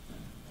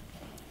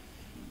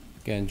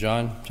Again,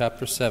 John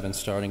chapter 7,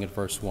 starting at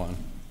verse 1.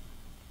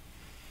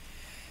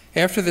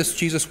 After this,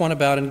 Jesus went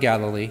about in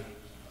Galilee.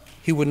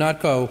 He would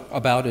not go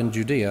about in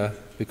Judea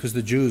because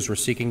the Jews were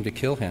seeking to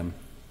kill him.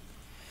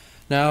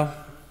 Now,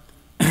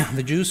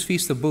 the Jews'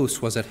 feast of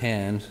booths was at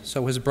hand,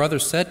 so his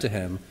brothers said to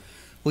him,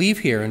 "Leave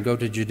here and go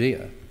to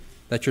Judea,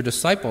 that your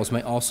disciples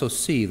may also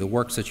see the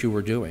works that you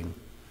are doing.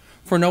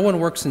 For no one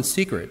works in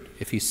secret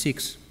if he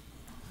seeks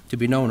to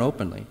be known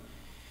openly.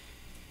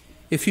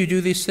 If you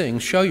do these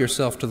things, show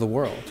yourself to the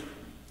world."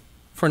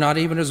 For not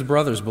even his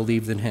brothers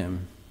believed in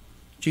him.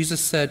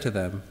 Jesus said to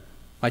them,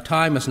 "My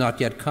time has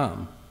not yet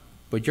come,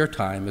 but your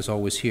time is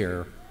always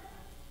here.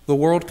 The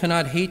world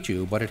cannot hate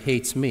you, but it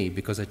hates me,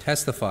 because I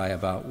testify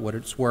about what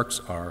its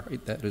works are,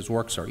 that his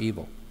works are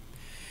evil.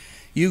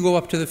 You go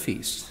up to the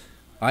feast.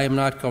 I am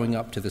not going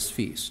up to this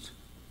feast,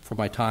 for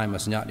my time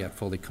has not yet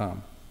fully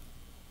come."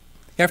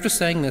 After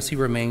saying this, he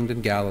remained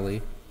in Galilee.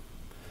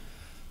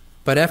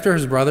 But after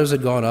his brothers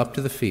had gone up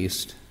to the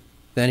feast,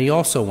 then he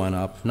also went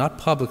up, not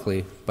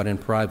publicly, but in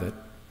private.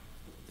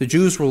 The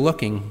Jews were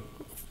looking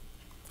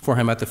for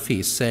him at the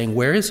feast, saying,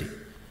 "Where is he?"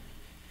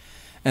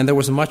 And there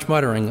was much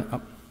muttering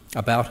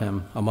about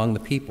him among the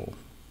people.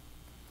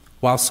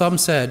 While some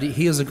said,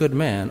 "He is a good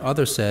man,"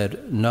 others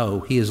said,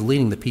 "No, he is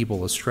leading the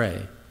people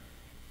astray."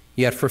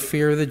 Yet for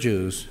fear of the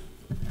Jews,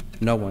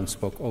 no one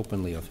spoke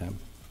openly of him.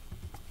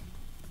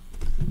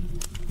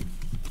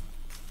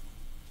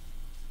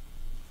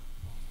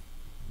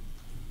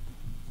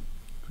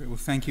 Well,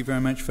 thank you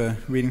very much for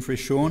reading for us,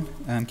 Sean.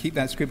 Keep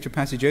that scripture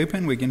passage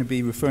open. We're going to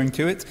be referring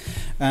to it.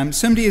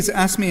 Somebody has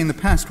asked me in the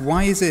past,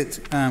 why is it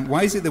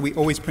that we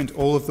always print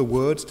all of the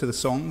words to the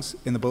songs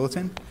in the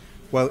bulletin?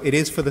 Well, it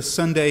is for the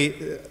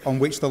Sunday on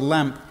which the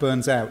lamp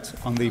burns out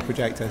on the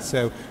projector.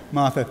 So,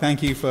 Martha,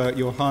 thank you for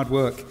your hard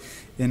work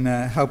in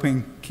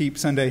helping keep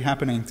Sunday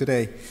happening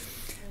today.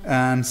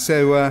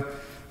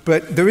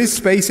 But there is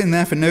space in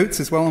there for notes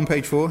as well on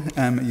page 4.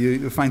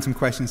 You'll find some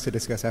questions to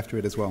discuss after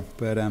it as well.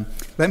 But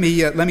let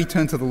me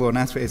turn to the Lord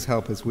and ask for his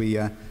help as we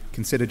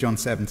consider John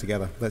 7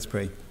 together. Let's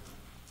pray.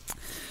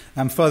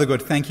 Father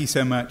God, thank you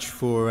so much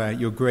for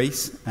your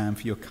grace and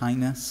for your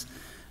kindness.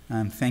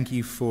 Thank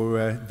you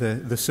for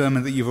the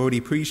sermon that you've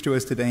already preached to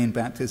us today in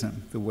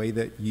baptism, the way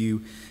that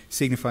you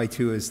signify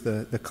to us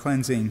the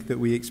cleansing that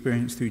we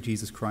experience through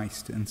Jesus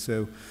Christ. And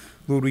so,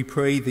 Lord, we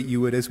pray that you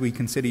would, as we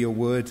consider your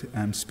word,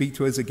 speak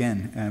to us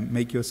again,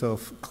 make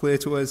yourself clear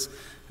to us,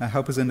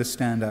 help us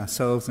understand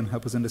ourselves and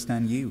help us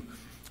understand you.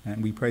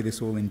 And we pray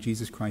this all in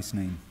Jesus Christ's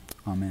name.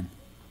 Amen.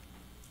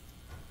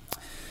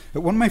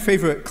 One of my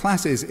favorite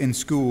classes in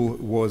school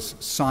was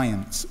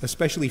science,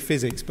 especially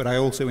physics, but I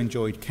also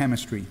enjoyed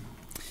chemistry.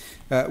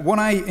 What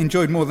I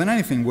enjoyed more than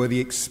anything were the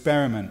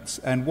experiments,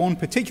 and one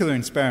particular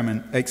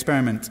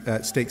experiment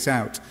sticks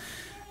out.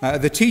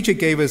 The teacher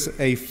gave us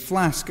a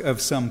flask of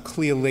some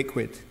clear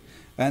liquid,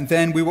 and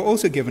then we were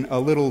also given a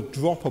little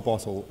dropper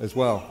bottle as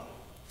well.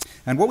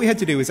 And what we had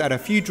to do is add a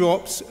few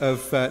drops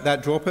of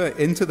that dropper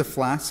into the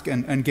flask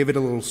and give it a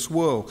little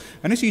swirl.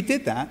 And as you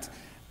did that,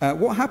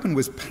 what happened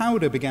was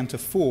powder began to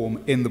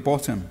form in the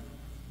bottom.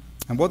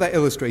 And what that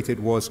illustrated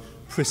was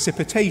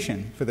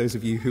precipitation, for those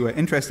of you who are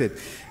interested.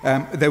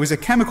 There was a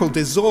chemical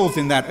dissolved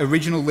in that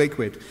original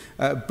liquid,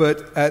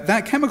 but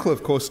that chemical,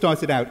 of course,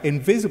 started out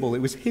invisible. It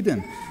was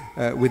hidden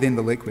within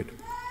the liquid.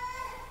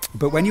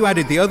 But when you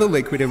added the other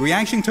liquid, a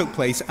reaction took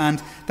place,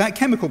 and that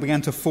chemical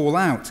began to fall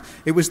out.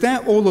 It was there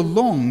all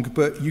along,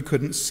 but you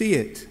couldn't see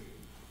it.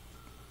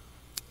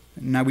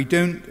 Now, we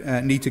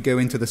don't need to go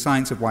into the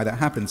science of why that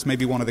happens.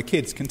 Maybe one of the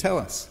kids can tell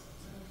us.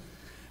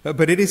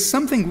 But it is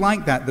something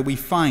like that we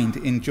find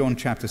in John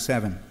chapter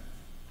 7.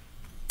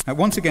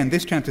 Once again,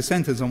 this chapter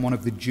centers on one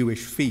of the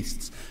Jewish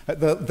feasts.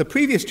 The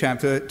previous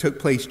chapter took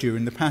place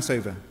during the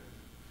Passover.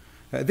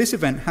 This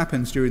event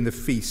happens during the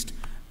Feast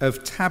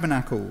of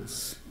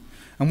Tabernacles.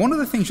 And one of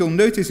the things you'll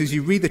notice as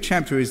you read the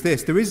chapter is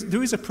this. There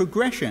is a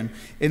progression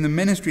in the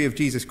ministry of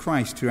Jesus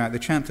Christ throughout the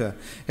chapter.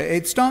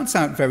 It starts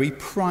out very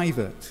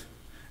private,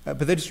 but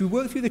then as you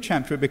work through the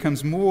chapter, it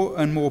becomes more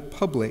and more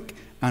public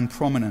and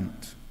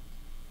prominent.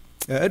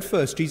 At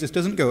first, Jesus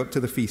doesn't go up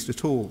to the feast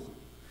at all.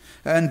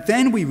 And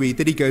then we read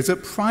that he goes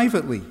up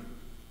privately.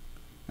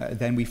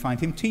 Then we find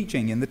him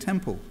teaching in the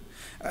temple.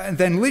 And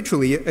then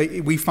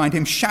literally, we find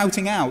him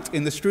shouting out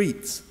in the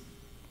streets.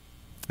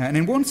 And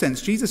in one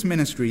sense, Jesus'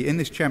 ministry in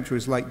this chapter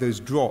is like those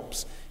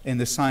drops in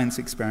the science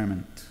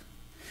experiment.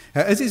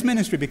 As his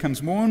ministry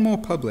becomes more and more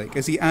public,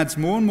 as he adds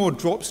more and more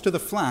drops to the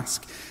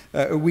flask,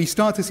 we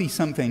start to see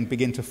something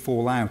begin to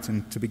fall out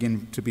and to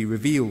begin to be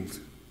revealed.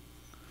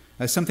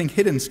 Something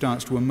hidden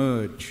starts to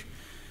emerge.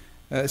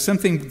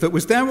 Something that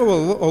was there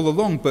all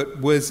along, but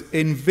was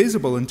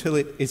invisible until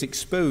it is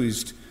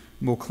exposed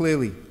more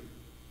clearly.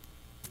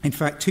 In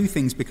fact, two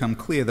things become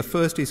clear. The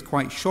first is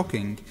quite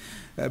shocking,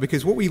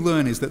 because what we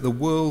learn is that the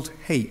world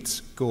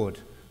hates God.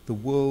 The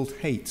world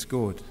hates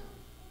God.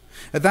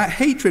 That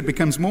hatred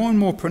becomes more and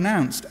more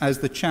pronounced as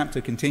the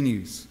chapter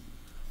continues.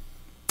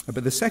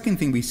 But the second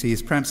thing we see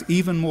is perhaps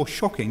even more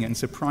shocking and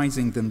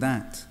surprising than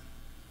that.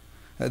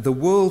 The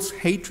world's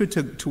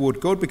hatred toward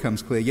God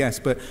becomes clear, yes,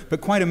 but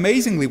quite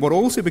amazingly, what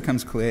also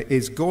becomes clear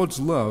is God's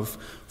love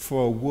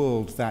for a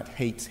world that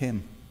hates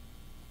him.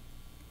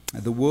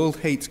 The world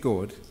hates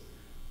God,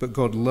 but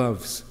God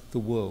loves the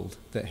world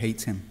that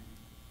hates him.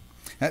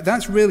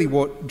 That's really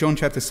what John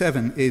chapter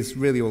 7 is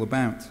really all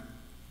about.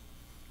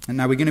 And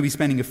now we're going to be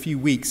spending a few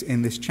weeks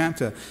in this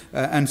chapter,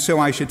 and so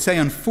I should say,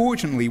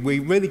 unfortunately,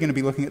 we're really going to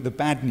be looking at the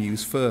bad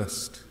news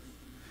first.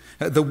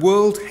 The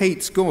world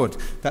hates God.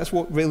 That's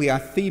what really our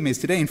theme is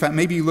today. In fact,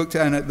 maybe you looked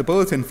at the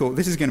bulletin and thought,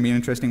 this is going to be an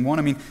interesting one.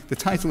 I mean, the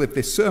title of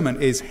this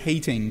sermon is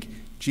Hating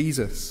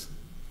Jesus.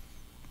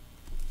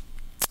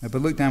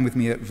 But look down with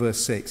me at verse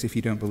 6 if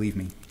you don't believe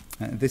me.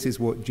 This is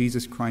what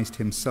Jesus Christ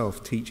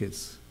himself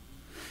teaches.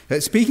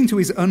 Speaking to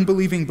his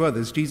unbelieving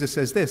brothers, Jesus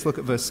says this. Look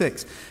at verse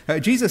 6.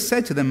 Jesus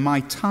said to them, "My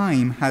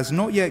time has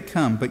not yet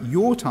come, but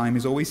your time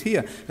is always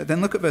here."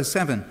 Then look at verse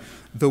 7.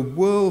 "The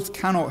world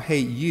cannot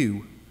hate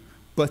you,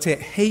 but it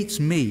hates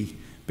me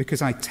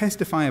because I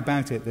testify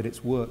about it that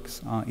its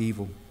works are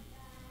evil."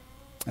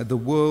 The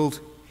world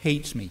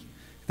hates me.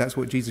 That's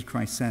what Jesus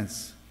Christ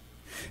says.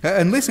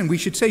 And listen, we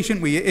should say,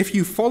 shouldn't we, if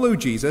you follow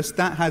Jesus,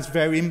 that has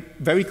very,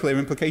 very clear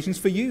implications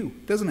for you,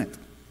 doesn't it?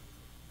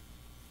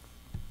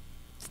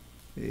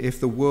 If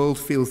the world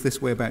feels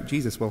this way about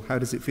Jesus, well, how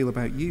does it feel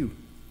about you?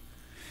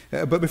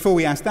 But before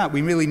we ask that,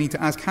 we really need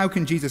to ask, how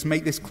can Jesus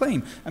make this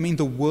claim? I mean,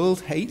 the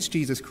world hates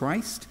Jesus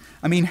Christ.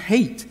 I mean,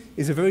 hate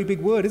is a very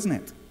big word, isn't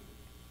it?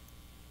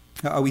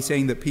 Are we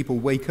saying that people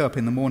wake up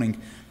in the morning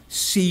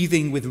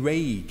seething with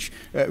rage,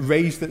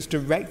 rage that's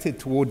directed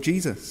toward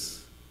Jesus?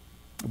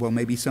 Well,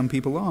 maybe some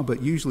people are,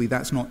 but usually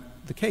that's not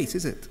the case,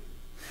 is it?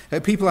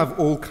 People have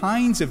all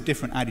kinds of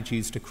different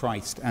attitudes to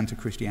Christ and to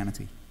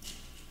Christianity.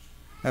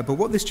 But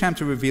what this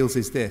chapter reveals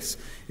is this.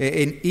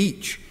 In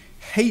each,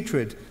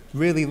 hatred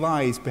really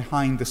lies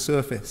behind the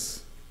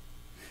surface.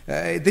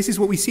 This is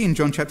what we see in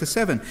John chapter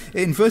 7.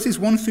 In verses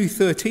 1 through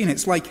 13,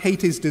 it's like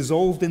hate is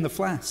dissolved in the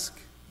flask.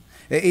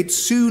 It's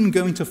soon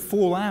going to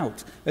fall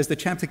out as the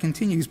chapter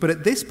continues, but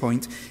at this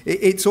point,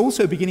 it's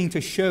also beginning to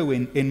show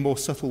in more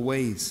subtle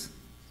ways.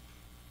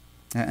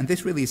 And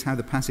this really is how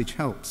the passage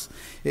helps.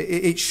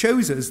 It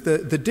shows us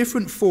the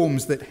different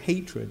forms that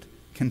hatred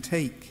can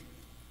take.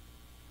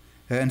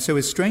 And so,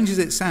 as strange as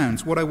it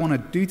sounds, what I want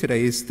to do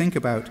today is think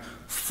about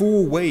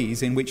 4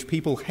 ways in which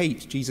people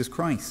hate Jesus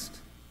Christ.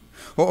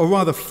 Or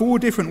rather, 4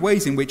 different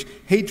ways in which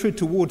hatred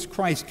towards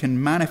Christ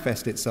can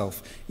manifest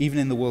itself, even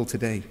in the world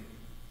today.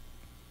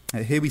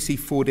 Here we see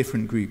 4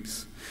 different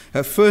groups.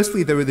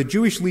 Firstly, there are the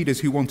Jewish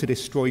leaders who want to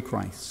destroy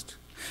Christ.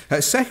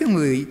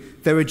 Secondly,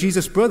 there are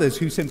Jesus' brothers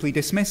who simply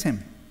dismiss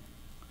him.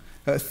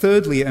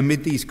 Thirdly,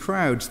 amid these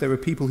crowds, there are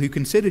people who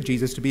consider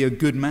Jesus to be a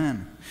good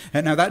man.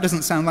 Now, that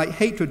doesn't sound like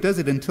hatred, does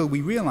it, until we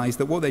realize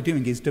that what they're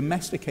doing is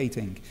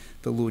domesticating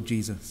the Lord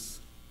Jesus.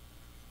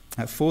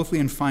 Fourthly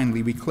and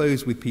finally, we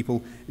close with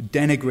people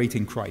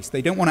denigrating Christ.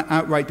 They don't want to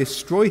outright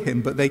destroy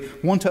him, but they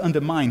want to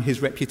undermine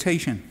his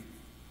reputation.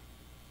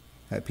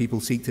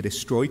 People seek to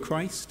destroy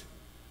Christ.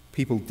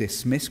 People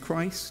dismiss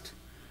Christ.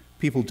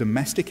 People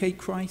domesticate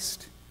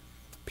Christ.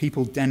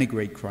 People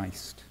denigrate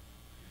Christ.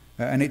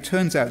 And it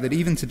turns out that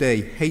even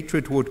today,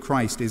 hatred toward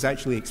Christ is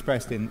actually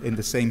expressed in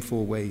the same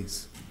 4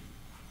 ways.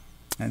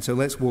 And so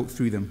let's walk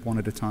through them one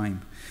at a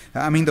time.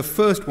 I mean, the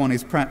first one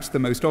is perhaps the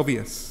most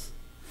obvious.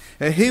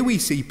 Here we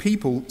see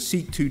people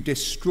seek to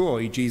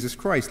destroy Jesus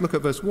Christ. Look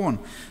at verse 1.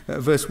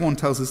 Verse 1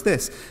 tells us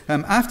this.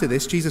 After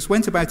this, Jesus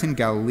went about in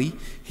Galilee.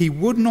 He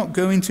would not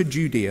go into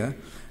Judea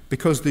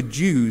because the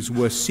Jews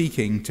were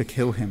seeking to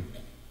kill him.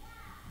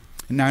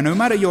 Now, no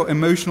matter your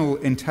emotional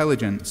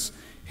intelligence,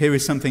 here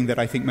is something that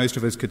I think most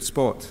of us could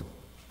spot.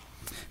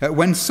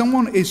 When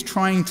someone is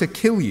trying to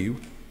kill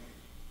you,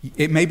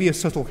 it may be a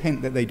subtle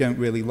hint that they don't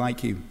really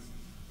like you.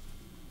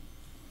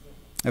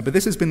 But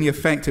this has been the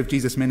effect of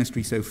Jesus'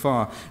 ministry so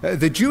far.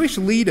 The Jewish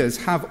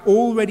leaders have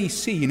already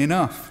seen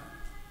enough.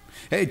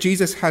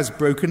 Jesus has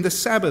broken the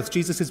Sabbath.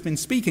 Jesus has been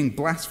speaking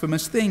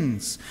blasphemous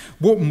things.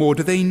 What more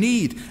do they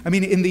need? I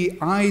mean, in the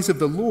eyes of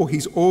the law,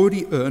 he's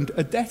already earned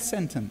a death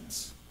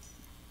sentence.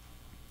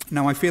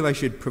 Now, I feel I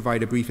should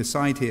provide a brief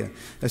aside here,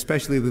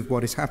 especially with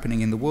what is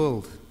happening in the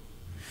world.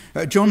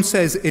 John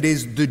says it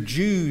is the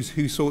Jews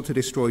who sought to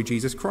destroy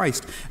Jesus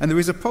Christ. And there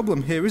is a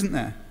problem here, isn't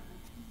there?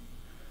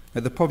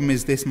 The problem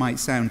is this might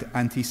sound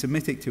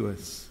anti-Semitic to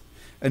us.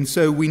 And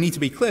so we need to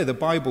be clear, the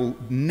Bible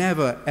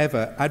never,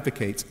 ever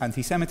advocates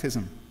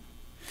anti-Semitism.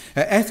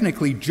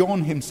 Ethnically,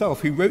 John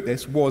himself, who wrote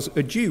this, was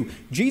a Jew.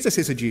 Jesus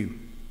is a Jew.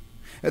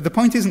 The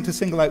point isn't to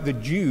single out the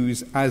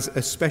Jews as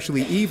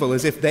especially evil,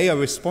 as if they are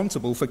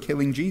responsible for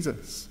killing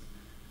Jesus.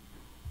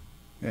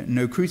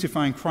 No,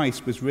 crucifying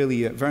Christ was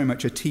really very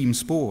much a team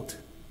sport.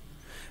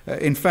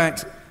 In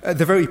fact,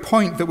 the very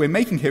point that we're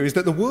making here is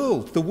that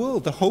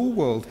the whole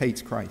world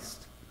hates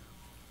Christ.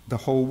 The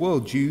whole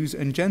world, Jews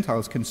and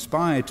Gentiles,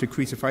 conspired to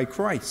crucify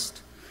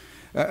Christ.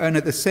 And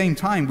at the same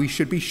time, we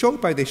should be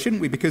shocked by this,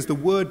 shouldn't we? Because the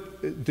word,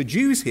 the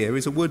Jews here,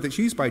 is a word that's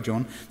used by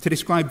John to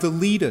describe the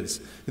leaders,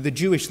 the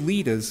Jewish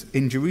leaders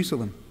in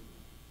Jerusalem.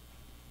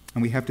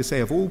 And we have to say,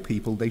 of all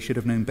people, they should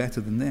have known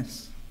better than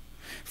this.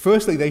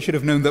 Firstly, they should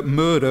have known that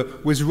murder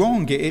was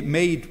wrong. It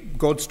made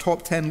God's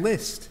top 10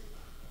 list.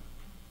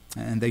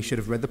 And they should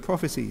have read the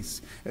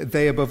prophecies.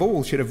 They, above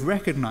all, should have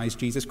recognized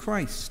Jesus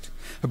Christ.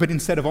 But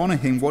instead of honor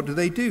him, what do?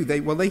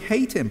 They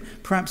hate him,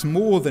 perhaps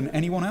more than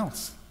anyone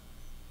else.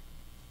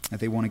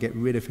 They want to get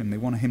rid of him. They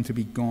want him to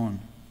be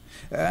gone.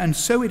 And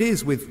so it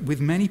is with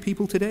many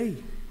people today.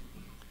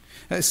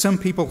 Some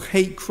people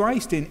hate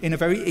Christ in a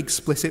very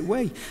explicit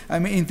way. I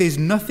mean, there's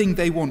nothing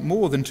they want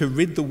more than to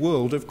rid the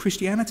world of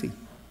Christianity.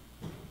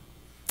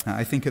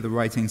 I think of the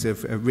writings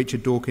of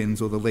Richard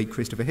Dawkins or the late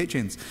Christopher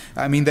Hitchens.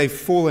 I mean, they've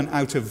fallen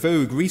out of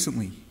vogue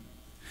recently.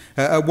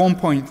 At one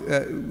point,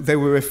 they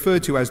were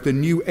referred to as the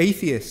new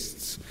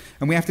atheists.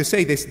 And we have to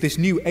say this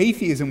new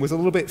atheism was a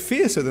little bit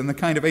fiercer than the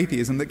kind of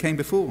atheism that came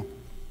before.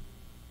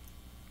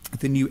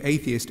 The new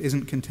atheist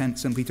isn't content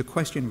simply to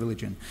question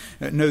religion.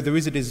 No, there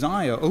is a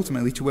desire,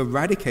 ultimately, to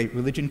eradicate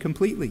religion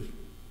completely.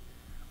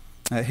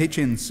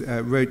 Hitchens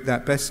wrote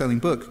that best-selling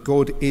book,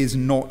 God is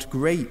Not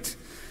Great.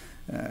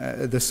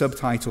 The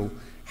subtitle,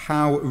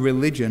 How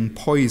Religion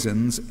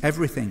Poisons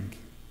Everything.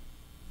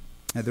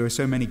 There are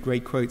so many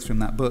great quotes from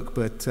that book,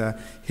 but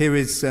here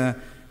is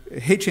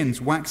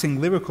Hitchens waxing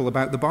lyrical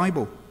about the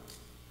Bible.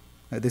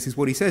 This is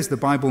what he says: the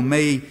Bible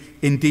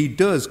indeed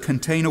does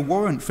contain a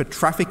warrant for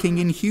trafficking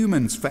in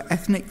humans, for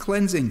ethnic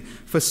cleansing,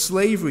 for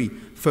slavery,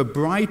 for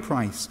bride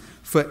price,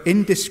 for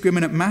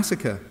indiscriminate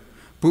massacre.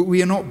 But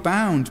we are not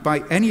bound by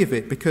any of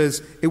it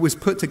because it was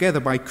put together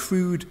by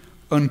crude,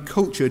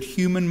 uncultured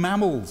human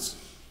mammals.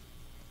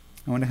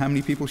 I wonder how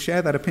many people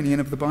share that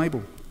opinion of the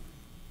Bible.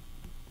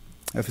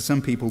 For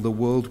some people, the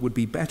world would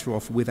be better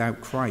off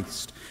without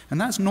Christ. And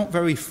that's not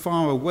very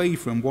far away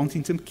from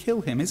wanting to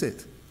kill him, is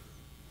it?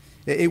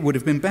 It would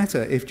have been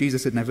better if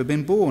Jesus had never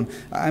been born.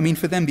 I mean,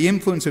 for them, the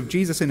influence of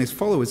Jesus and his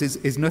followers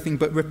is nothing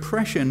but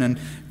repression and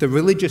the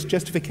religious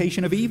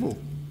justification of evil.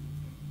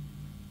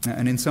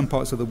 And in some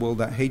parts of the world,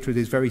 that hatred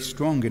is very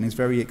strong and is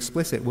very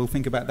explicit. We'll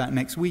think about that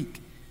next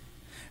week.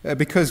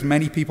 Because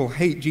many people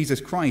hate Jesus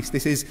Christ,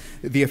 this is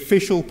the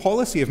official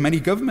policy of many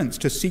governments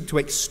to seek to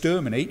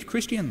exterminate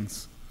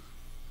Christians.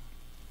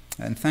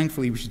 And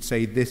thankfully, we should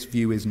say this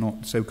view is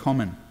not so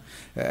common.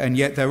 And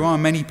yet there are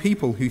many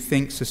people who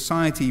think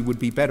society would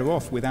be better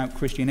off without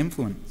Christian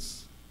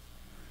influence.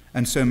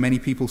 And so many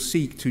people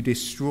seek to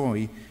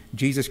destroy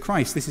Jesus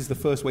Christ. This is the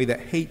first way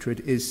that hatred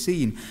is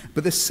seen.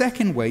 But the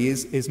second way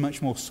is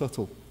much more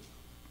subtle.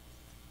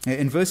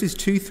 In verses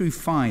 2 through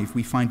 5,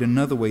 we find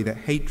another way that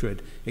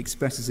hatred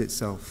expresses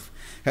itself.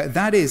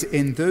 That is,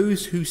 in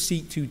those who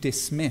seek to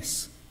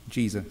dismiss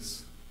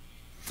Jesus.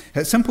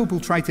 Some people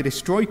try to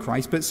destroy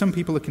Christ, but some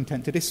people are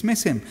content to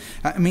dismiss him.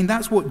 I mean,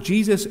 that's what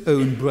Jesus'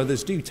 own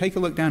brothers do. Take a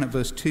look down at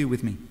verse 2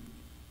 with me.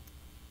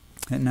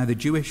 Now the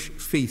Jewish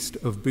feast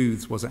of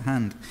booths was at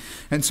hand.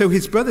 And so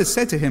his brothers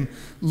said to him,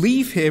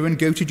 "Leave here and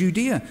go to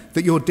Judea,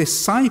 that your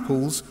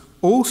disciples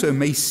also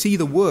may see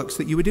the works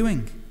that you are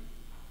doing.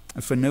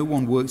 For no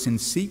one works in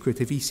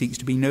secret if he seeks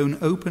to be known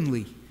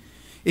openly.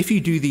 If you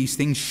do these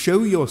things,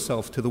 show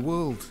yourself to the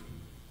world."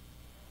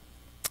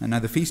 And now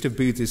the Feast of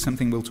Booths is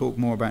something we'll talk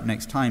more about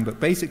next time,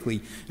 but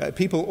basically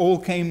people all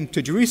came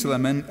to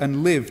Jerusalem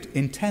and lived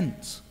in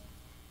tents.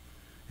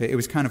 It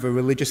was kind of a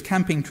religious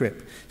camping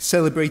trip,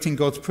 celebrating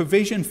God's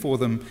provision for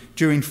them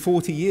during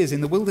 40 years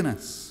in the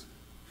wilderness.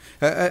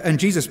 And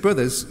Jesus'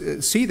 brothers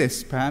see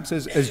this perhaps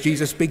as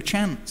Jesus' big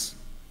chance.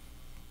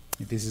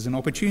 This is an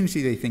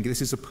opportunity, they think.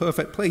 This is a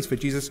perfect place for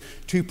Jesus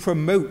to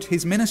promote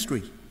his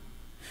ministry.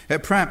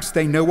 Perhaps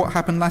they know what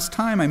happened last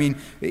time. I mean,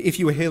 if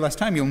you were here last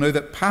time, you'll know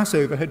that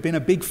Passover had been a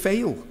big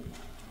fail.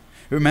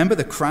 Remember,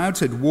 the crowds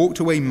had walked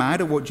away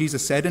mad at what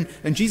Jesus said,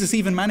 and Jesus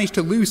even managed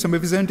to lose some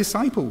of his own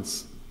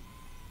disciples.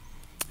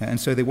 And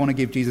so they want to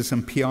give Jesus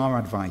some PR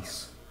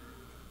advice.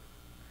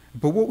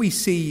 But what we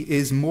see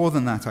is more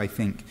than that, I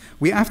think.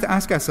 We have to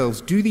ask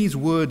ourselves, do these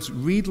words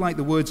read like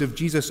the words of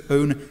Jesus'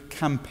 own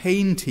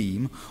campaign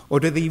team, or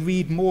do they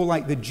read more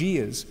like the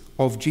jeers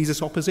of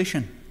Jesus'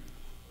 opposition?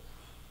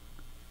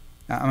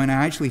 I mean,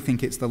 I actually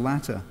think it's the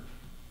latter.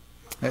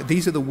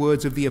 These are the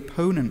words of the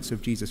opponents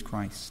of Jesus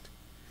Christ.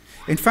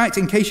 In fact,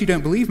 in case you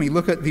don't believe me,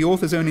 look at the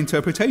author's own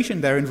interpretation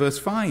there in verse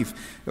 5.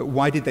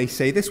 Why did they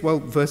say this? Well,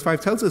 verse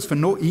 5 tells us, "For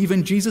not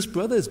even Jesus'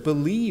 brothers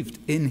believed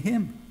in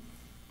him."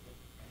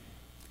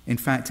 In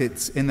fact,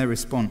 it's in their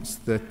response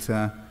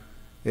that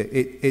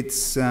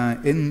it's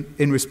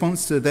in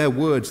response to their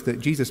words that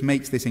Jesus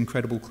makes this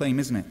incredible claim,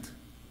 isn't it?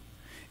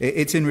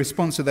 It's in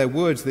response to their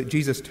words that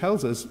Jesus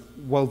tells us,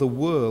 well, the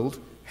world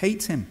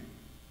hates him.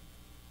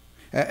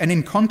 And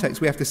in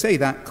context, we have to say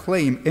that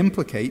claim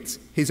implicates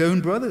his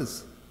own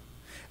brothers.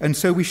 And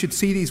so we should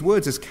see these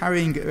words as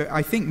carrying,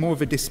 I think, more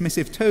of a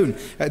dismissive tone.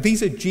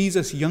 These are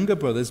Jesus' younger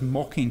brothers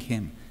mocking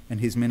him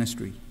and his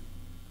ministry.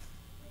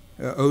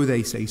 Oh,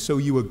 they say, "So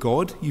you are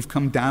God? You've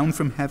come down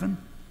from heaven?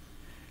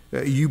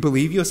 You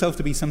believe yourself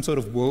to be some sort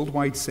of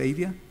worldwide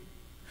savior?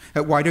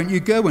 Why don't you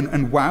go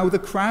and wow the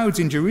crowds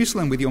in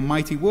Jerusalem with your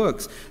mighty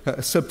works?"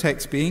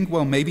 Subtext being,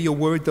 well, maybe you're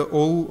worried that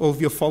all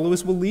of your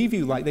followers will leave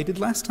you like they did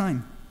last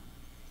time.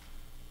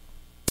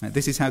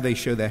 This is how they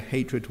show their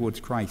hatred towards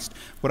Christ.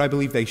 What I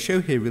believe they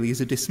show here really is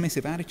a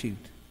dismissive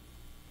attitude.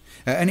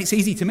 And it's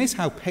easy to miss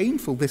how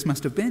painful this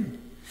must have been,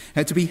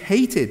 to be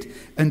hated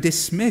and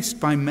dismissed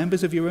by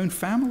members of your own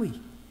family.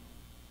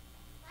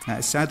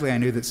 Sadly, I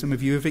know that some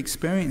of you have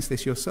experienced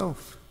this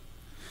yourself.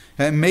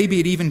 Maybe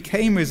it even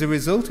came as a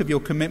result of your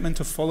commitment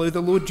to follow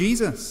the Lord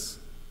Jesus.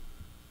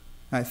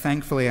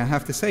 Thankfully, I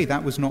have to say,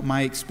 that was not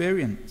my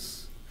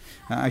experience.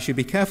 I should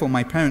be careful.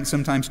 My parents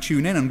sometimes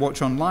tune in and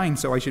watch online,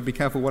 so I should be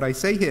careful what I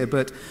say here.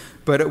 But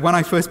when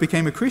I first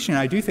became a Christian,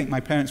 I do think my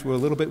parents were a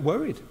little bit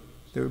worried.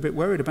 They were a bit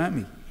worried about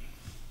me.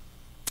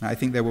 I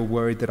think they were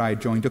worried that I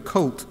had joined a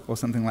cult or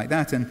something like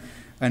that.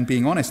 And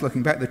being honest,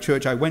 looking back, the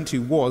church I went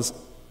to was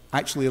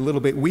actually a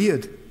little bit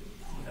weird.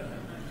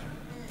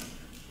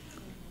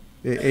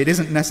 It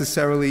isn't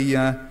necessarily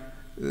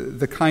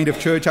the kind of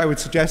church I would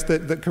suggest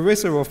that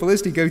Carissa or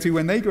Felicity go to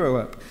when they grow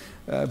up.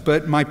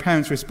 But my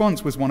parents'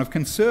 response was one of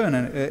concern,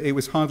 and it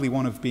was hardly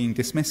one of being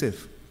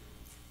dismissive.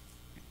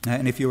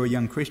 And if you're a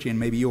young Christian,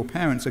 maybe your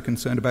parents are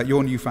concerned about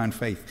your newfound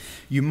faith.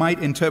 You might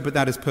interpret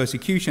that as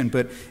persecution,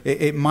 but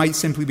it might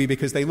simply be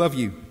because they love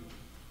you.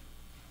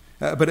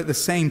 But at the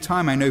same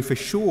time, I know for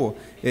sure,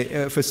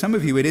 for some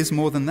of you, it is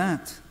more than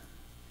that.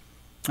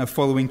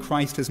 Following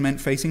Christ has meant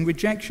facing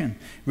rejection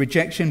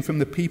from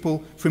the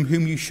people from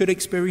whom you should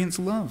experience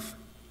love.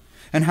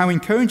 And how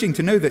encouraging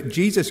to know that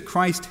Jesus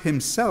Christ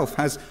himself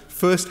has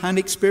first-hand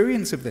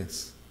experience of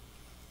this.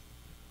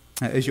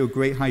 As your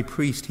great high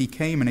priest, he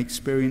came and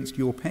experienced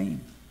your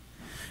pain.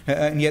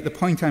 And yet the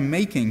point I'm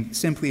making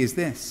simply is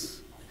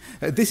this.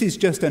 This is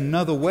just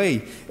another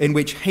way in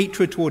which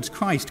hatred towards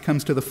Christ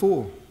comes to the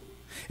fore.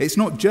 It's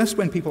not just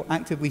when people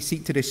actively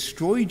seek to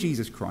destroy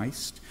Jesus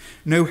Christ.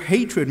 No,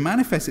 hatred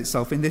manifests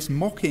itself in this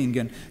mocking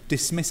and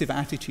dismissive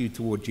attitude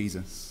toward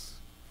Jesus.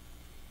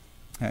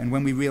 And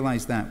when we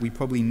realize that, we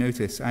probably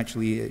notice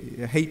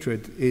actually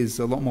hatred is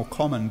a lot more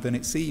common than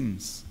it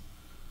seems.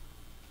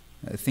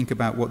 Think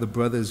about what the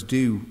brothers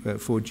do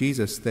for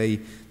Jesus. They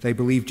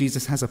believe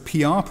Jesus has a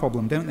PR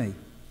problem, don't they?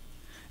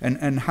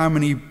 And how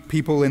many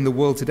people in the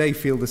world today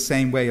feel the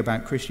same way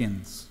about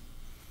Christians?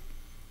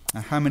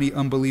 How many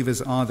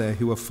unbelievers are there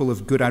who are full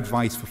of good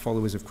advice for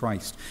followers of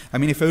Christ? I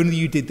mean, if only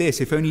you did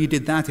this, if only you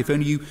did that, if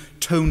only you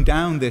toned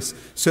down this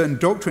certain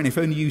doctrine, if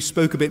only you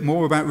spoke a bit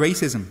more about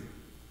racism.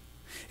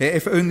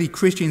 If only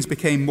Christians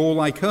became more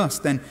like us,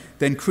 then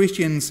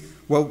Christians,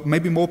 well,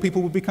 maybe more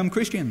people would become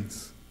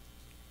Christians.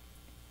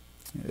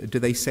 Do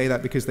they say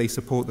that because they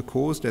support the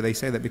cause? Do they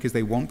say that because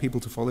they want people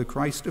to follow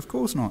Christ? Of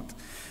course not.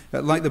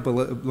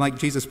 Like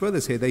Jesus'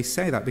 brothers here, they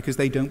say that because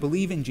they don't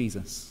believe in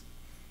Jesus.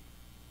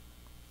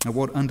 Now,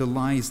 what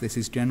underlies this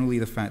is generally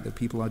the fact that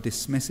people are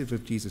dismissive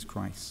of Jesus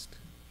Christ.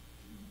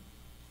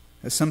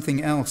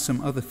 Something else,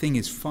 some other thing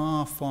is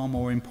far, far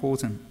more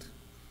important.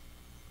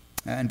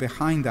 And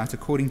behind that,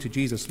 according to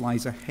Jesus,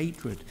 lies a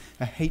hatred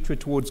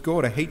towards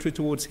God, a hatred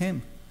towards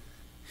him.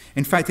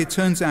 In fact, it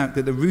turns out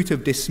that the root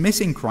of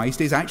dismissing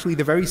Christ is actually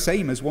the very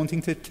same as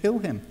wanting to kill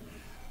him.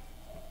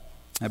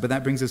 But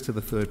that brings us to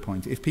the third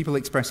point. If people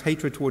express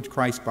hatred towards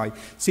Christ by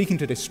seeking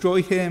to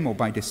destroy him or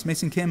by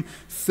dismissing him,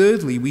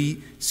 thirdly,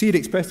 we see it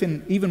expressed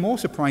in even more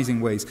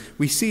surprising ways.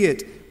 We see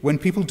it when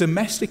people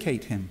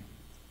domesticate him.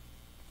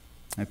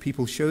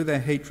 People show their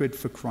hatred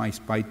for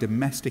Christ by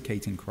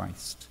domesticating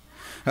Christ.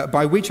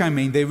 By which I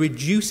mean they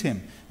reduce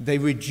him, they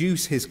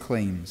reduce his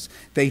claims,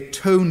 they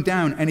tone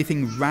down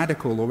anything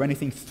radical or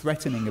anything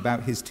threatening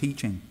about his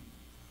teaching.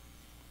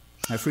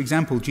 For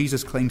example,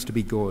 Jesus claims to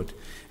be God.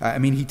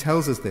 He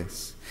tells us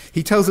this.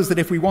 He tells us that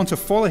if we want to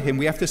follow him,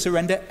 we have to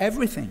surrender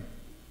everything.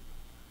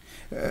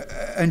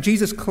 And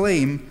Jesus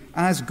claimed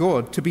as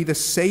God to be the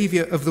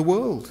Savior of the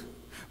world.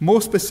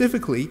 More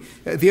specifically,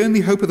 the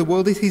only hope of the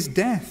world is his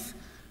death.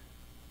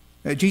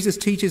 Jesus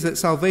teaches that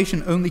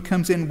salvation only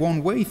comes in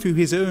one way, through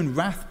his own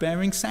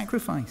wrath-bearing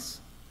sacrifice.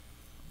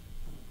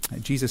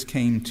 Jesus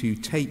came to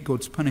take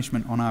God's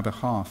punishment on our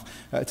behalf,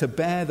 to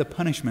bear the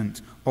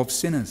punishment of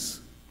sinners.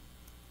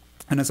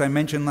 And as I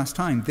mentioned last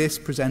time, this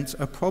presents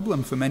a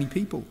problem for many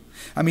people.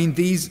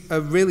 These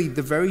are really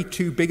the very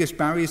two biggest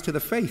barriers to the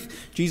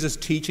faith. Jesus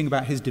teaching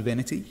about his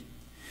divinity,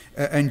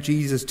 and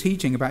Jesus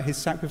teaching about his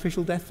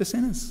sacrificial death for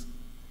sinners.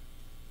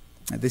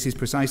 This is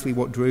precisely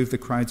what drove the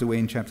crowds away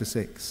in chapter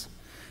 6.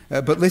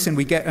 But listen,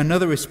 we get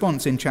another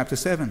response in chapter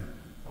 7.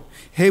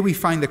 Here we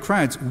find the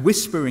crowds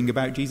whispering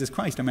about Jesus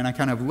Christ. I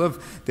kind of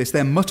love this.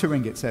 They're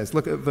muttering, it says.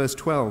 Look at verse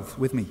 12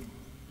 with me.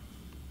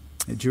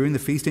 During the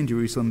feast in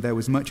Jerusalem, there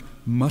was much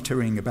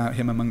muttering about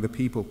him among the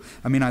people.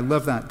 I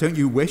love that. Don't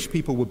you wish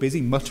people were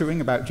busy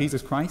muttering about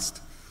Jesus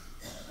Christ?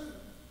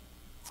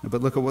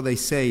 But look at what they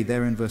say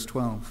there in verse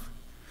 12.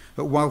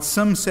 But while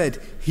some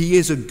said, he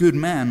is a good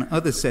man,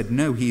 others said,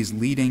 no, he is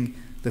leading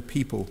the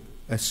people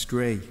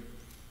astray.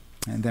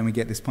 And then we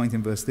get this point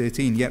in verse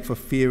 13. Yet for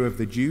fear of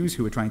the Jews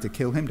who were trying to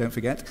kill him, don't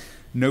forget,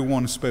 no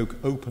one spoke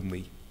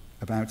openly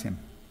about him.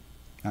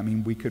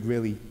 We could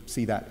really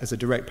see that as a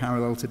direct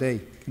parallel today,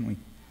 couldn't we?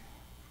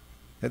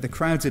 The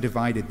crowds are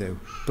divided, though.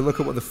 But look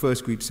at what the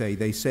first group say.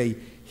 They say,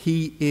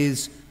 he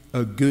is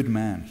a good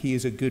man. He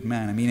is a good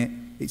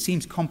man. It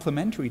seems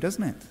complimentary,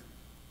 doesn't it?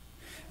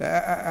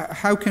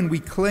 How can we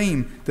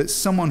claim that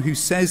someone who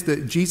says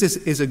that Jesus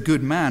is a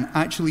good man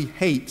actually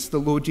hates the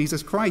Lord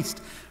Jesus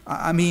Christ?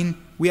 I mean,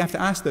 we have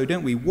to ask, though,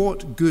 don't we?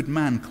 What good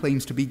man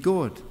claims to be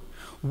good?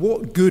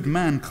 What good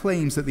man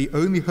claims that the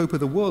only hope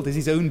of the world is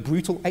his own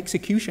brutal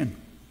execution?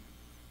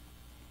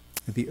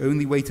 The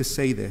only way to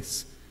say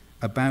this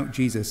about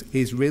Jesus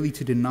is really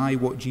to deny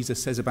what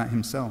Jesus says about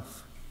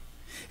himself.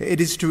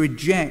 It is to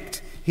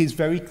reject his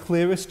very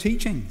clearest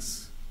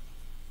teachings.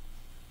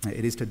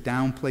 It is to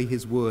downplay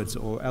his words,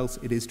 or else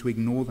it is to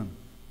ignore them.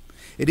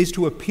 It is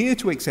to appear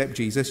to accept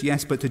Jesus,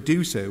 yes, but to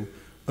do so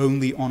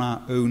only on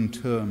our own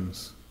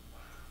terms.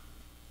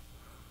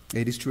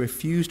 It is to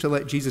refuse to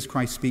let Jesus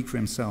Christ speak for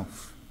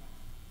himself.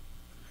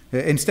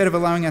 Instead of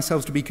allowing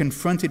ourselves to be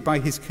confronted by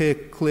his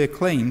clear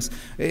claims,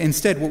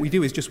 instead what we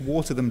do is just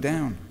water them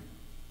down.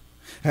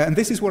 And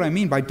this is what I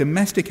mean by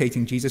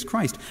domesticating Jesus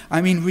Christ.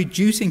 I mean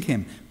reducing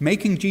him,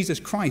 making Jesus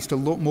Christ a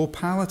lot more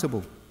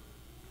palatable.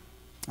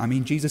 I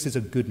mean, Jesus is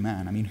a good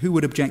man. I mean, who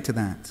would object to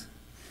that?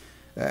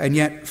 And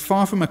yet,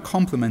 far from a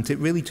compliment, it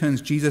really turns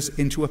Jesus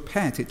into a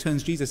pet. It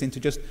turns Jesus into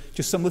just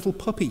some little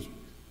puppy.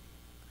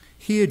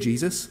 Here,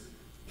 Jesus,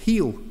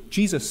 heel.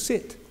 Jesus,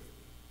 sit.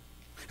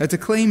 To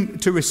claim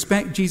to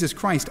respect Jesus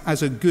Christ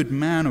as a good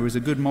man or as a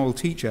good moral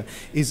teacher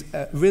is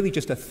really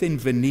just a thin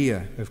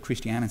veneer of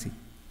Christianity.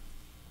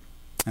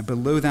 And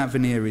below that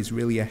veneer is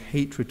really a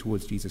hatred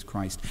towards Jesus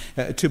Christ.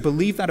 To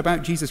believe that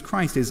about Jesus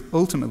Christ is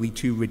ultimately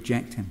to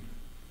reject him.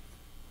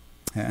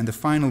 And the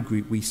final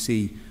group we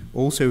see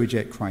also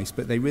reject Christ,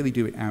 but they really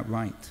do it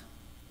outright.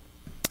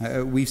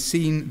 We've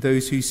seen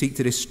those who seek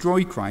to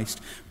destroy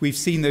Christ. We've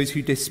seen those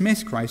who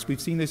dismiss Christ.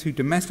 We've seen those who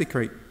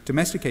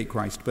domesticate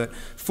Christ. But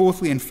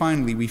fourthly and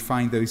finally, we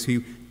find those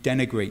who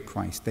denigrate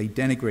Christ. They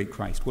denigrate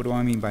Christ. What do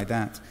I mean by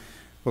that?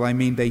 Well, I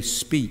mean they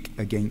speak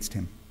against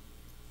him.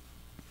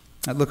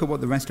 Look at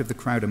what the rest of the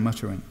crowd are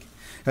muttering.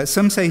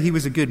 Some say he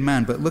was a good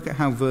man, but look at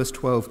how verse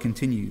 12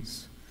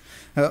 continues.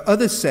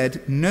 Others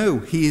said, no,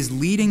 he is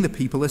leading the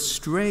people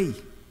astray.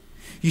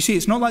 You see,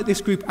 it's not like this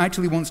group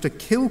actually wants to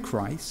kill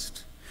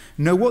Christ.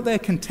 No, what they're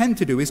content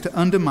to do is to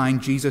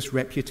undermine Jesus'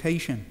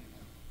 reputation.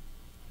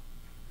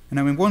 And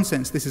now, in one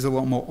sense, this is a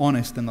lot more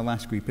honest than the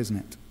last group,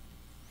 isn't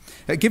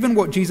it? Given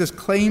what Jesus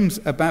claims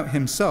about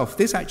himself,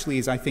 this actually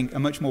is, I think, a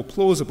much more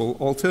plausible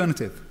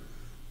alternative.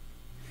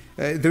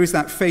 There is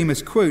that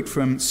famous quote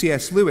from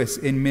C.S. Lewis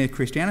in Mere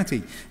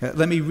Christianity.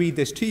 Let me read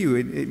this to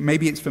you.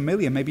 Maybe it's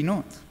familiar, maybe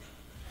not.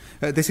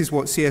 This is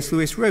what C.S.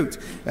 Lewis wrote.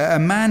 A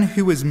man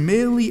who was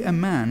merely a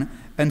man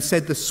and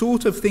said the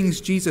sort of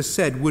things Jesus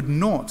said would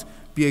not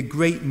be a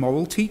great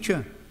moral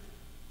teacher.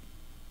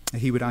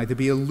 He would either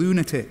be a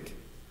lunatic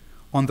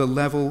on the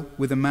level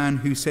with a man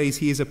who says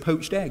he is a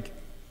poached egg,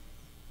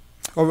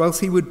 or else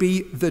he would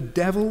be the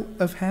devil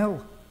of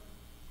hell.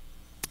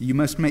 You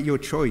must make your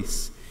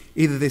choice.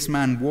 Either this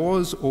man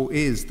was or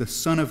is the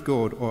Son of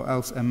God, or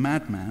else a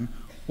madman,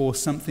 or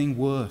something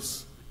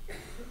worse.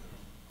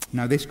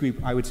 Now, this group,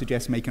 I would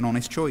suggest, make an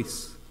honest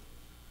choice.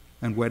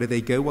 And where do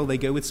they go? Well, they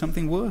go with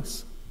something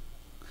worse.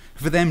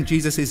 For them,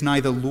 Jesus is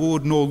neither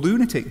Lord nor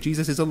lunatic.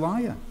 Jesus is a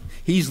liar.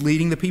 He's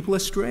leading the people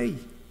astray.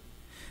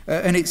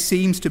 And it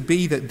seems to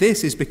be that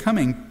this is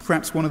becoming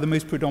perhaps one of the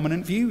most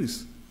predominant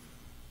views.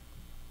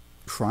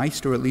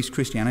 Christ, or at least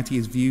Christianity,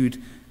 is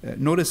viewed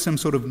not as some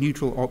sort of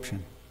neutral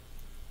option.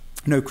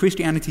 No,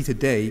 Christianity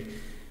today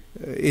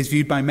is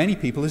viewed by many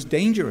people as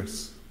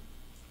dangerous.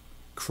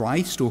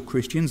 Christ or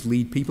Christians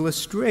lead people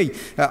astray.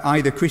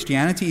 Either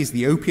Christianity is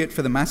the opiate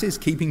for the masses,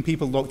 keeping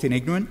people locked in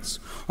ignorance,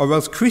 or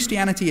else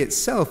Christianity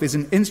itself is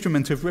an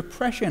instrument of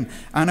repression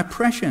and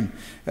oppression,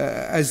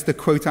 as the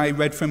quote I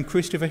read from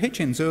Christopher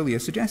Hitchens earlier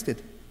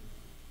suggested.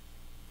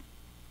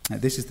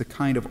 This is the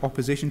kind of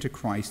opposition to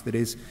Christ that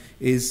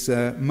is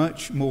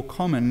much more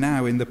common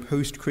now in the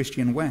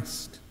post-Christian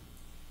West.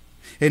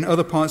 In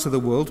other parts of the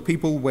world,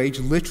 people wage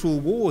literal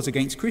wars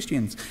against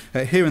Christians.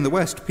 Here in the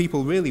West,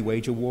 people really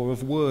wage a war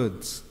of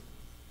words.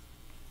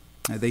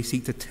 They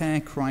seek to tear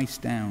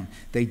Christ down.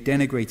 They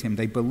denigrate him.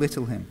 They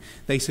belittle him.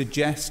 They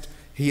suggest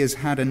he has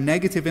had a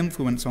negative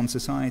influence on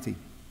society.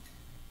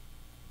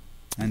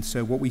 And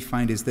so what we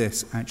find is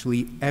this.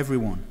 Actually,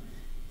 everyone,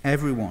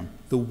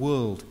 the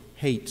world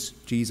hates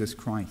Jesus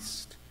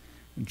Christ.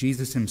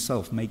 Jesus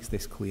himself makes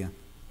this clear.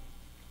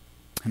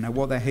 And now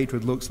what that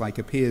hatred looks like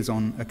appears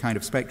on a kind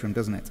of spectrum,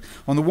 doesn't it?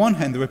 On the one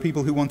hand, there are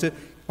people who want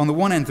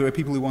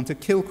to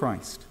kill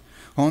Christ.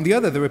 On the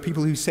other, there are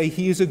people who say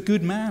he is a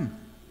good man.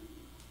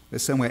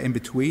 There's somewhere in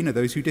between are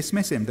those who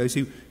dismiss him, those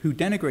who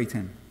denigrate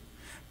him.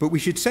 But we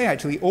should say,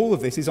 actually, all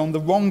of this is on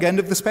the wrong end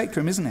of the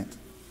spectrum, isn't it?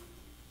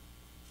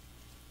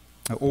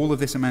 All of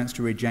this amounts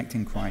to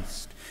rejecting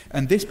Christ.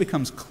 And this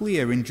becomes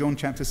clear in John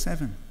chapter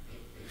 7.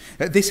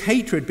 This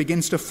hatred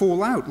begins to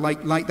fall out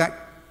like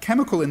that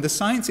chemical in the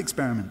science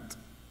experiment.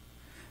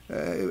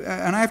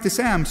 And I have to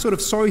say, I'm sort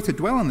of sorry to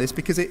dwell on this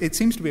because it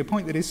seems to be a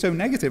point that is so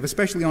negative,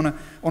 especially on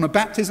a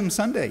baptism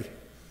Sunday.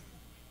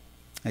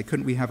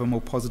 Couldn't we have a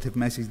more positive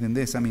message than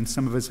this? I mean,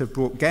 some of us have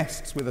brought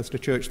guests with us to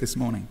church this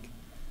morning.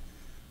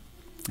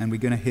 And we're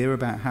going to hear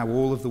about how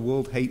all of the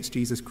world hates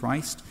Jesus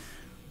Christ.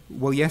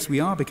 Well, yes, we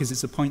are, because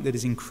it's a point that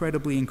is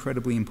incredibly,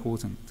 incredibly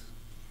important.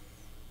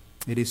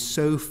 It is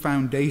so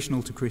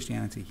foundational to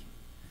Christianity.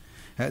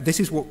 This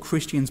is what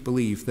Christians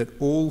believe, that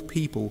all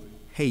people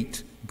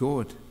hate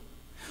God.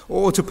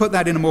 Or to put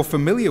that in a more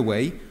familiar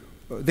way,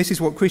 this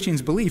is what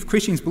Christians believe.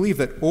 Christians believe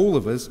that all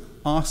of us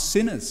are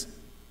sinners,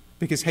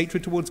 because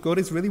hatred towards God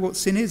is really what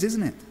sin is,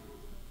 isn't it?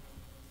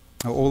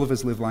 All of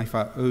us live life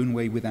our own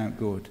way without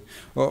God.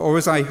 Or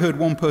as I heard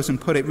one person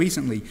put it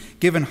recently,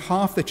 given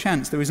half the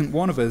chance, there isn't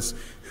one of us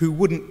who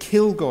wouldn't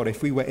kill God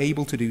if we were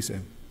able to do so.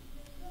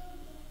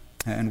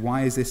 And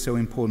why is this so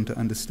important to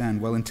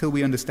understand? Well, until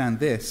we understand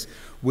this,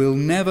 we'll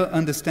never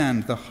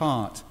understand the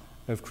heart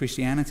of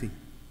Christianity.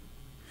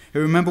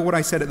 Remember what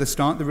I said at the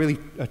start? There really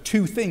are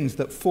two things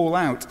that fall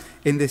out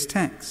in this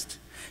text.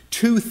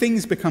 Two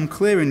things become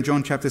clear in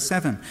John chapter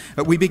 7.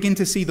 We begin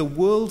to see the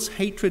world's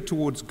hatred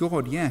towards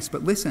God, yes,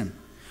 but listen,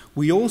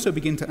 we also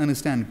begin to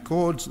understand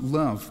God's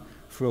love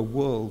for a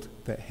world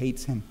that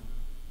hates him.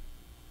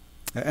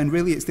 And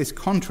really it's this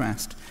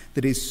contrast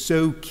that is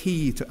so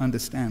key to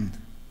understand.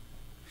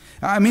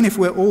 I mean, if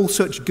we're all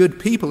such good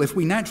people, if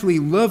we naturally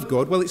love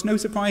God, well, it's no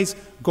surprise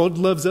God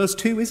loves us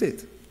too, is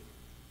it?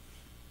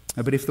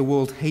 But if the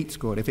world hates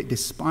God, if it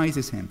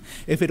despises him,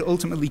 if it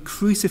ultimately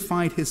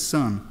crucified his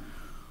son,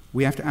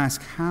 we have to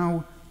ask,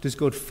 how does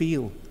God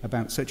feel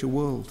about such a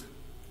world?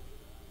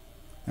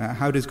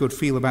 How does God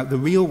feel about the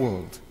real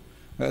world,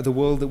 the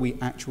world that we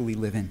actually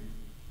live in?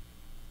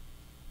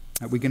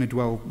 We're going to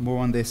dwell more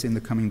on this in the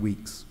coming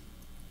weeks.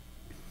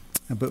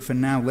 But for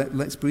now,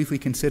 let's briefly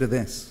consider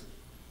this.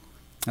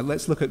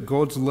 Let's look at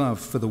God's love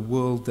for the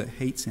world that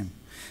hates him.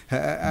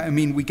 I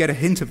mean, we get a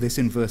hint of this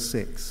in verse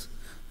 6.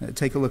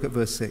 Take a look at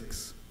verse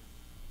 6.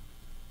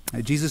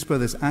 Jesus'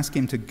 brothers ask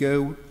him to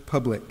go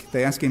public.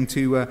 They ask him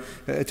to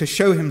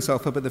show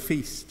himself up at the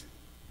feast.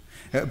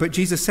 But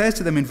Jesus says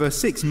to them in verse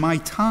 6, "My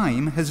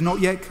time has not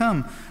yet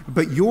come,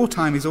 but your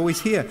time is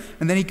always here."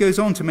 And then he goes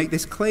on to make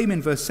this claim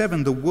in verse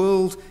 7, "The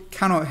world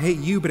cannot hate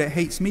you, but it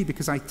hates me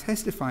because I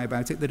testify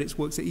about it that its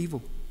works are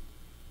evil."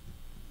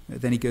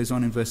 Then he goes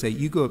on in verse 8,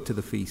 "You go up to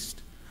the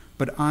feast,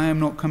 but I am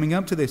not coming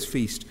up to this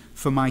feast,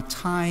 for my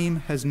time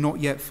has not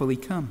yet fully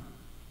come."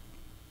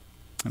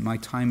 And my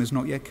time has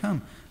not yet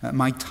come.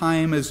 My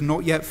time has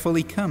not yet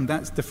fully come.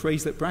 That's the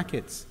phrase that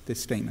brackets this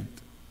statement.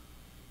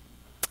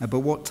 But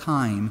what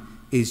time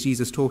is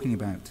Jesus talking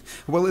about?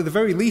 Well, at the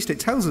very least, it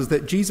tells us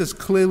that Jesus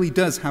clearly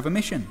does have a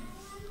mission.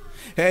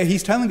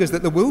 He's telling us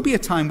that there will be a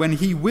time when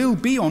he will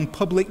be on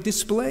public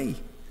display.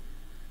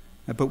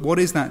 But what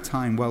is that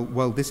time?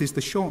 Well, this is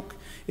the shock.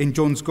 In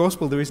John's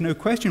Gospel, there is no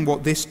question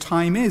what this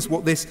time is,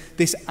 what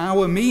this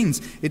hour means.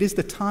 It is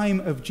the time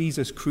of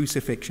Jesus'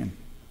 crucifixion.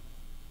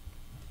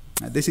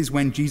 This is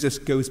when Jesus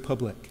goes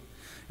public.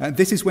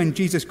 This is when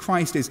Jesus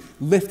Christ is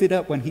lifted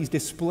up, when he's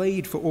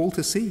displayed for all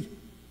to see.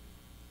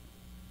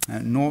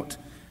 Not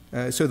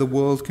so the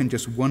world can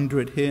just wonder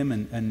at him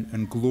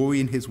and glory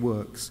in his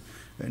works.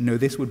 No,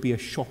 this would be a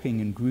shocking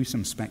and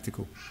gruesome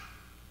spectacle.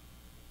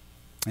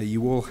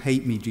 You all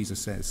hate me, Jesus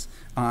says.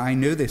 I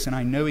know this, and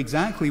I know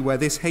exactly where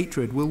this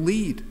hatred will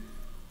lead.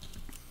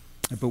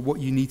 But what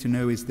you need to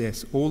know is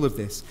this. All of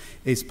this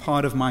is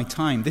part of my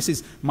time. This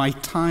is my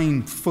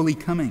time fully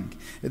coming.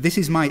 This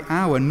is my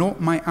hour, not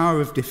my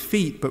hour of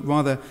defeat, but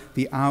rather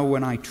the hour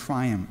when I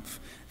triumph,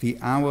 the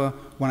hour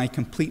when I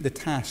complete the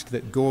task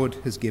that God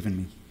has given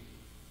me.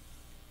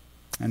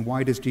 And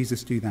why does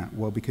Jesus do that?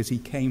 Well, because he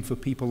came for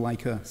people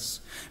like us,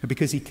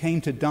 because he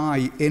came to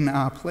die in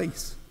our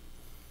place.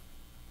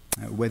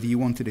 Whether you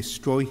want to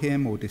destroy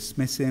him or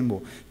dismiss him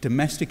or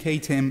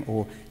domesticate him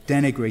or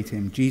denigrate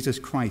him, Jesus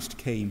Christ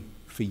came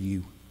for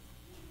you.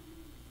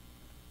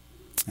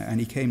 And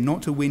he came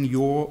not to win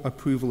your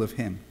approval of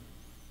him.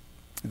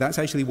 That's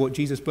actually what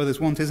Jesus' brothers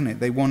want, isn't it?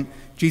 They want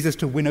Jesus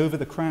to win over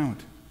the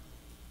crowd.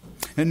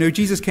 And no,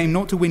 Jesus came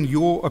not to win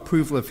your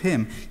approval of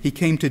him. He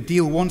came to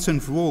deal once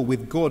and for all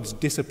with God's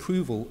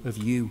disapproval of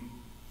you.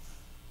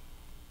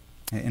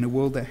 In a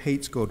world that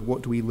hates God,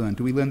 what do we learn?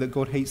 Do we learn that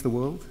God hates the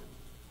world?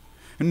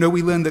 No,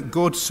 we learn that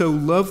God so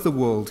loved the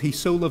world. He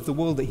so loved the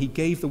world that he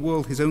gave the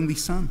world his only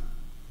son.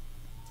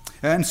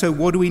 And so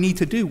what do we need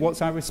to do?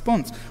 What's our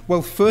response?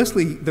 Well,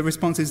 firstly, the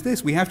response is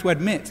this. We have to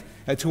admit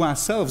to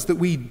ourselves that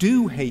we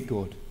do hate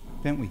God,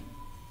 don't we?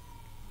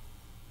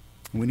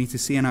 And we need to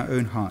see in our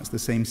own hearts the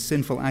same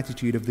sinful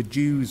attitude of the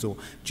Jews or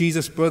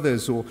Jesus'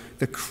 brothers or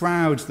the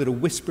crowds that are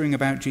whispering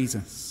about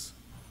Jesus.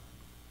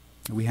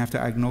 We have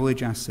to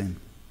acknowledge our sin.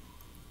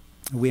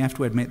 We have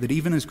to admit that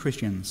even as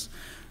Christians,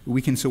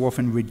 we can so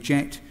often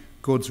reject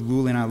God's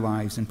rule in our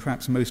lives and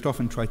perhaps most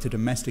often try to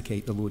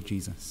domesticate the Lord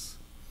Jesus.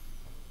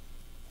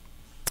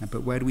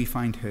 But where do we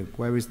find hope?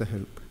 Where is the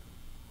hope?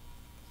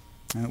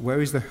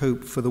 Where is the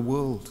hope for the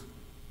world?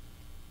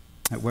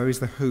 Where is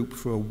the hope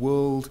for a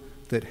world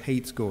that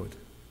hates God?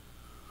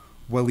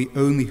 Well, the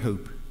only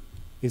hope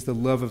is the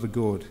love of a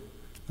God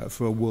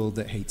for a world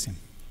that hates him.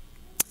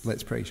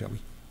 Let's pray, shall we?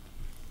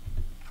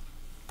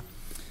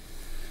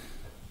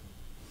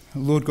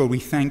 Lord God, we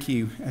thank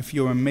you for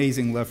your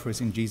amazing love for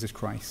us in Jesus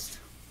Christ.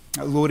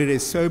 Lord, it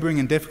is sobering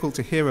and difficult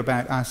to hear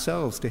about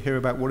ourselves, to hear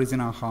about what is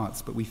in our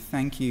hearts, but we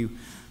thank you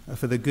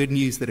for the good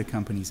news that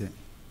accompanies it.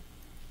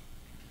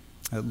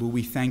 Lord,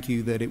 we thank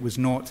you that it was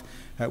not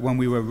when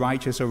we were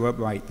righteous or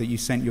upright that you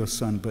sent your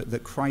Son, but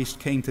that Christ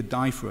came to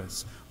die for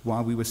us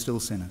while we were still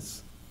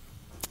sinners.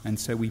 And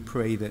so we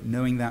pray that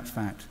knowing that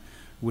fact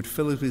would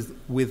fill us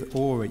with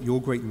awe at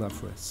your great love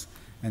for us,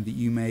 and that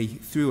you may,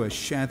 through us,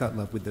 share that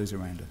love with those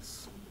around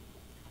us.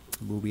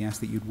 Lord, we ask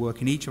that you'd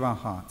work in each of our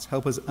hearts.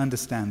 Help us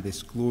understand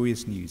this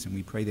glorious news, and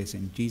we pray this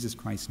in Jesus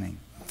Christ's name.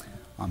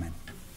 Amen.